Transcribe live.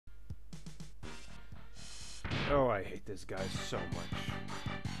Oh, I hate this guy so much.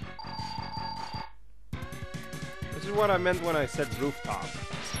 This is what I meant when I said rooftop.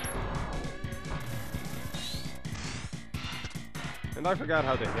 And I forgot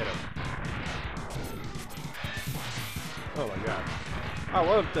how to hit him. Oh my god. Oh,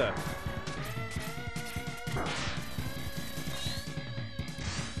 what the...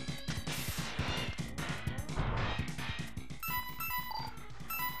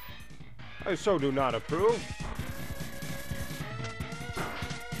 I so do not approve.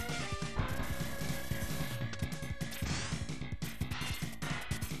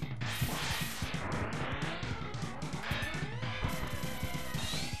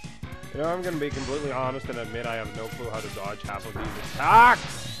 You know, I'm gonna be completely honest and admit I have no clue how to dodge half of these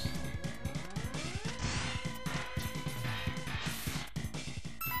attacks.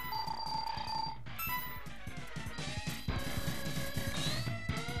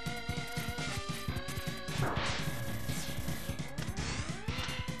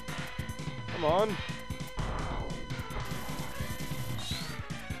 Come on.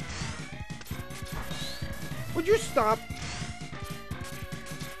 Would you stop?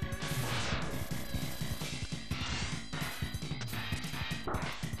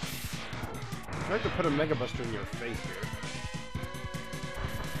 I have to put a Mega Buster in your face here.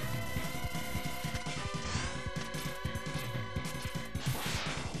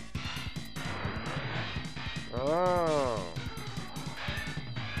 Oh.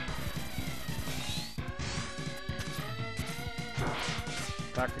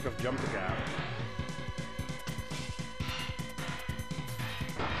 Tactic of jump the gap.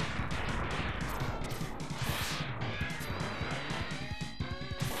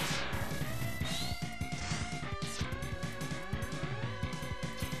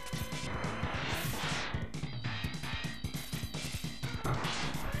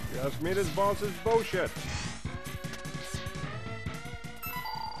 Ask me, this boss is bullshit.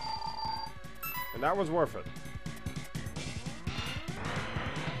 And that was worth it.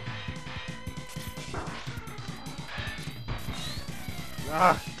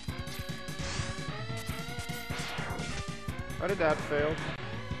 Ah! How did that fail?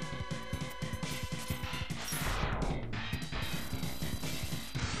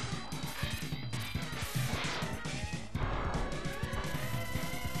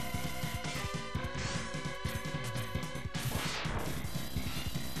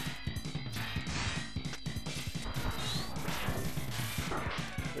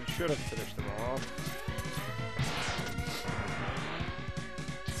 Should have finished them off.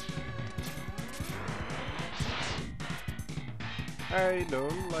 I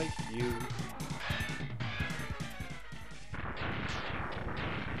don't like you.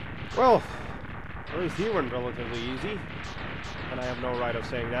 Well, at least he went relatively easy. And I have no right of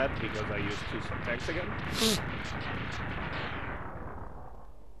saying that because I used 2 subtext again.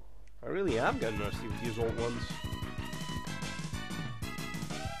 I really have gotten rusty with these old ones.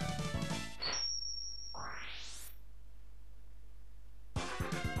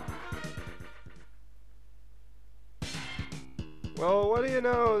 Well, what do you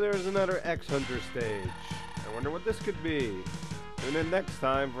know? There's another X-Hunter stage. I wonder what this could be. Tune in next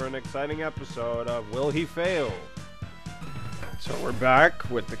time for an exciting episode of Will He Fail? So we're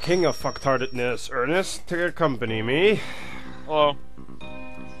back with the king of fucktardedness, Ernest, to accompany me. Hello.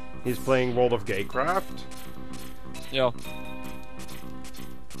 He's playing World of Gaycraft. Yeah.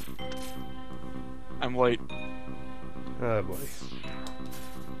 I'm late. Oh boy.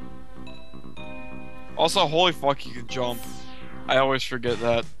 Also, holy fuck, you can jump. I always forget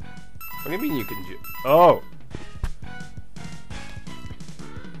that. What do you mean you can Oh!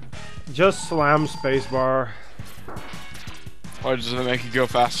 Just slam spacebar. Why, does it make you go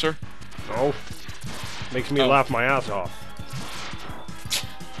faster? Oh. Makes me laugh my ass off.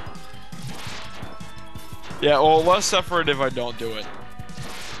 Yeah, well, less effort if I don't do it.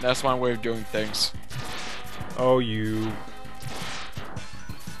 That's my way of doing things. Oh, you.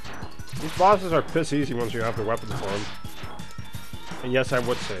 These bosses are piss easy once you have the weapons for them. And yes, I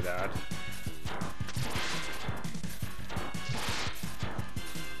would say that.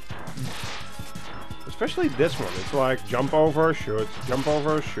 Especially this one. It's like jump over, shoot, jump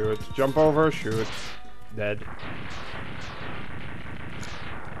over, shoot, jump over, shoot. Dead.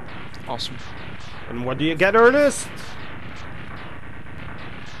 Awesome. And what do you get, Ernest?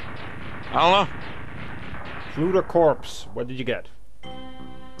 I don't know. Fluter corpse. What did you get?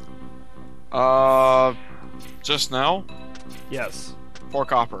 Just now? Yes. 4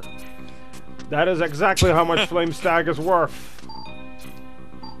 copper. That is exactly how much Flame Stag is worth.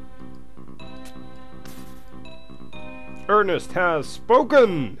 Ernest has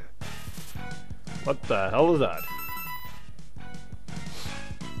spoken! What the hell is that?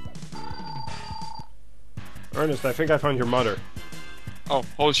 Ernest, I think I found your mother. Oh,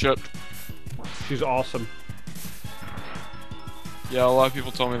 holy shit. She's awesome. Yeah, a lot of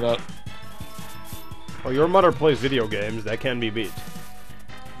people told me that. Oh, your mother plays video games. That can be beat.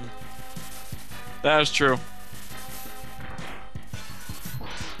 That is true.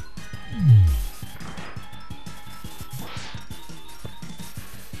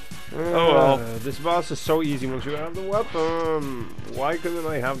 Oh well. This boss is so easy once you have the weapon. Why couldn't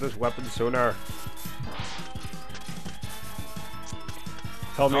I have this weapon sooner?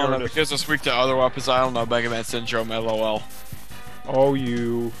 Tell me, Ernest. Because it's weak to other weapons, I don't know. Megaman Syndrome, LOL. Oh,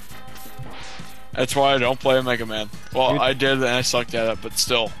 you. That's why I don't play Mega Man. Well, I did and I sucked at it, but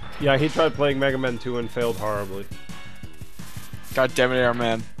still. Yeah, he tried playing Mega Man 2 and failed horribly. God damn it,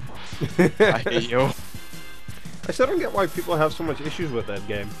 Airman. I hate you. I still don't get why people have so much issues with that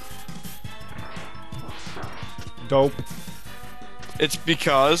game. Dope. It's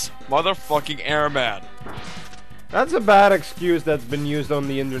because motherfucking Airman. That's a bad excuse that's been used on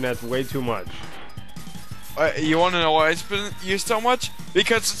the internet way too much. You want to know why it's been used so much?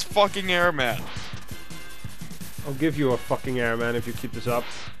 Because it's fucking Airman. I'll give you a fucking airman if you keep this up.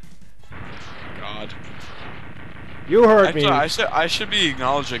 God. You heard me. I should be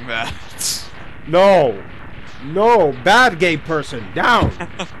acknowledging that. No. No. Bad gay person. Down.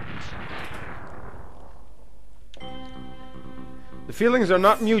 The feelings are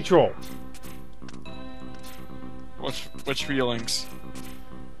not mutual. Which feelings?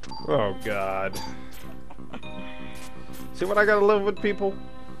 Oh, God. See what I gotta live with, people?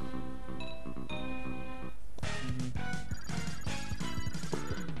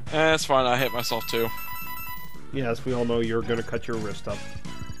 It's fine, I hit myself too. Yes, we all know you're gonna cut your wrist up.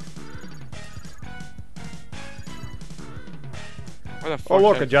 Where the fuck Oh,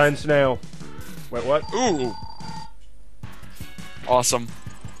 look, a giant snail. Wait, what? Ooh! Awesome.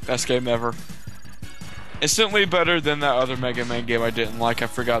 Best game ever. Instantly better than that other Mega Man game I didn't like. I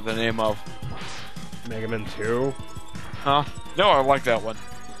forgot the name of. Mega Man 2? Huh? No, I like that one.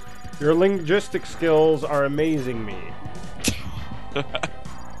 Your linguistic skills are amazing me.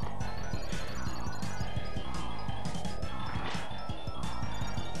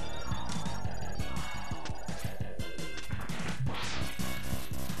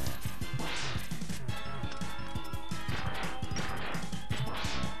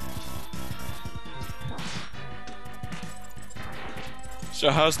 So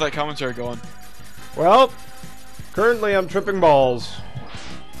how's that commentary going? Well, currently I'm tripping balls.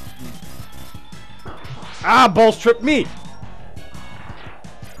 Ah, balls trip me!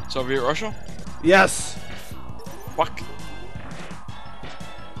 Soviet Russia? Yes! Fuck.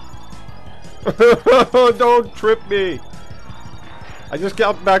 Don't trip me! I just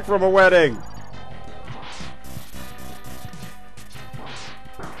got back from a wedding.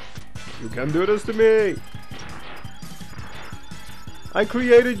 You can do this to me! I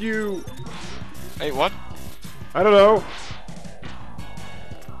created you! Hey, what? I don't know.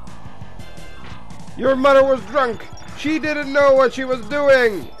 Your mother was drunk. She didn't know what she was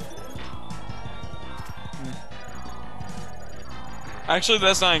doing. Actually,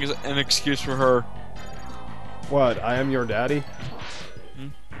 that's not an excuse for her. What? I am your daddy? Hmm?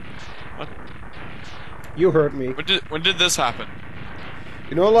 What? You hurt me. When did this happen?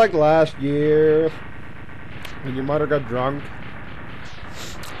 You know, like last year, when your mother got drunk,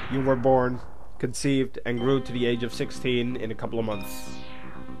 you were born, conceived, and grew to the age of 16 in a couple of months.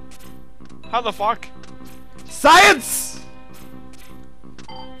 How the fuck? Science!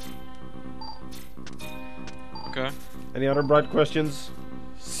 Okay. Any other bright questions?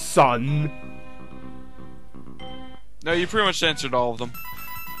 Son. No, you pretty much answered all of them.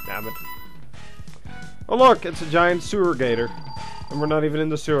 Damn it. Oh look, it's a giant sewer gator. And we're not even in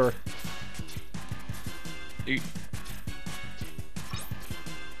the sewer.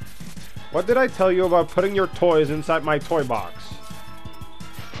 What did I tell you about putting your toys inside my toy box?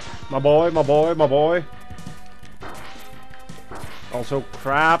 My boy, my boy, my boy. Also,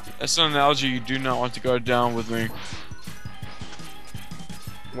 crap. That's an analogy you do not want to go down with me.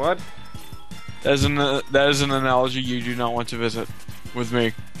 What? That is an analogy you do not want to visit with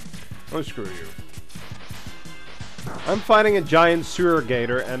me. Oh, screw you. I'm fighting a giant sewer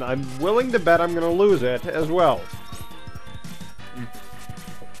gator, and I'm willing to bet I'm gonna lose it as well.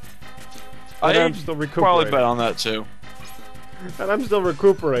 I'm still recuperating. Probably bet on that too. And I'm still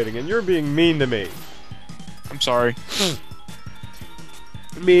recuperating, and you're being mean to me. I'm sorry.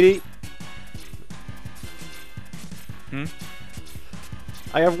 Meaty. Hmm?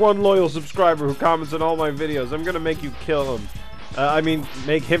 I have one loyal subscriber who comments on all my videos. I'm gonna make you kill him. I mean,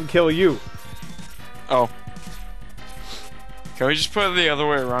 make him kill you. Oh. Can we just put it the other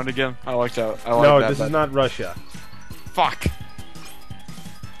way around again? I like that. I like No, that this is better. not Russia. Fuck.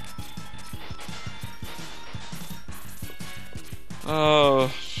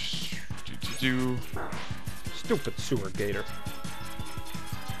 Oh. Do. Stupid sewer gator.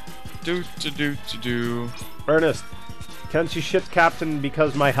 Do. Ernest, can't you shit captain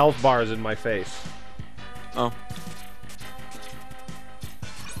because my health bar is in my face? Oh.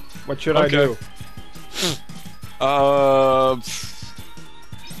 What should I do?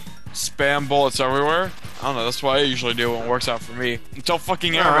 Spam bullets everywhere. I don't know. That's what I usually do when it works out for me. Until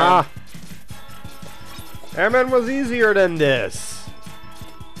fucking Airman. Ah. Airman was easier than this.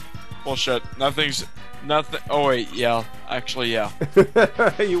 Bullshit. Nothing. Oh wait, yeah. Actually, yeah.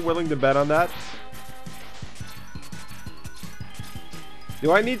 Are you willing to bet on that?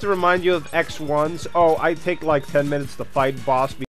 Do I need to remind you of X1s? Oh, I take like 10 minutes to fight boss.